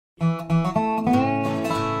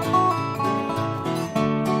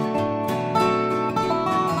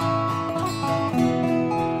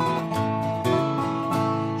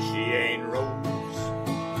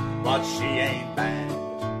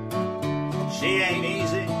She ain't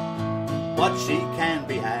easy, but she can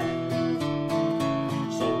be had.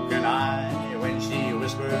 So can I when she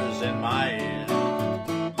whispers in my ear.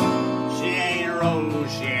 She ain't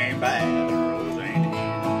Rose, she ain't bad, Rose ain't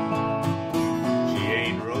here. She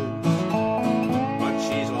ain't Rose, but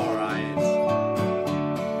she's alright.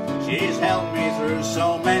 She's helped me through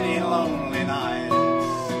so many lonely nights,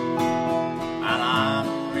 and I'm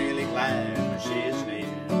really glad she's near.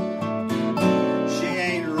 She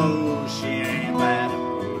ain't Rose, she ain't bad,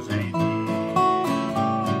 Rose ain't here.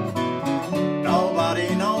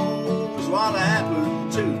 Nobody knows what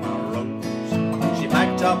happened to my Rose. She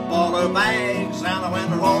packed up all her bags and I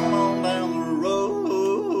went rolling on down the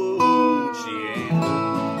road. She ain't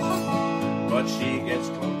Rose, but she gets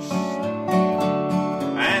close,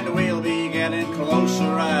 and we'll be getting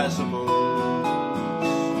closer, I suppose.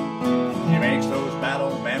 She makes those bad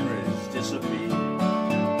old memories disappear.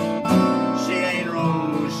 She ain't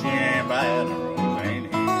Rose, she ain't bad, Rose ain't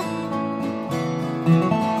here.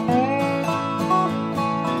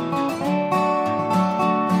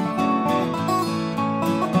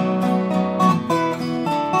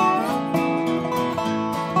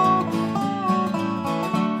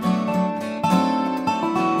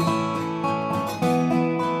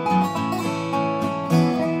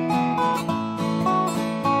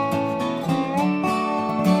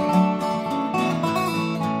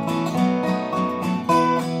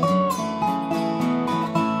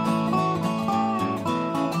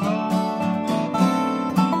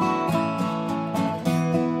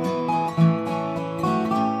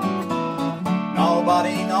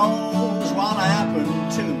 Nobody knows what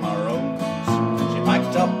happened to my Rose. She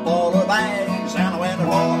packed up all her bags and went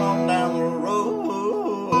rolling on down the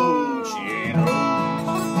road. She ain't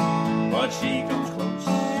Rose, but she comes close,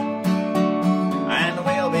 and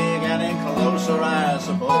we'll be getting closer, I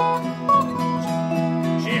suppose.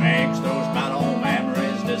 She makes those bad old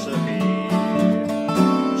memories disappear.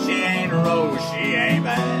 She ain't Rose, she ain't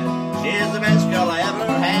bad, she's the best girl I ever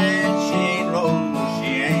had.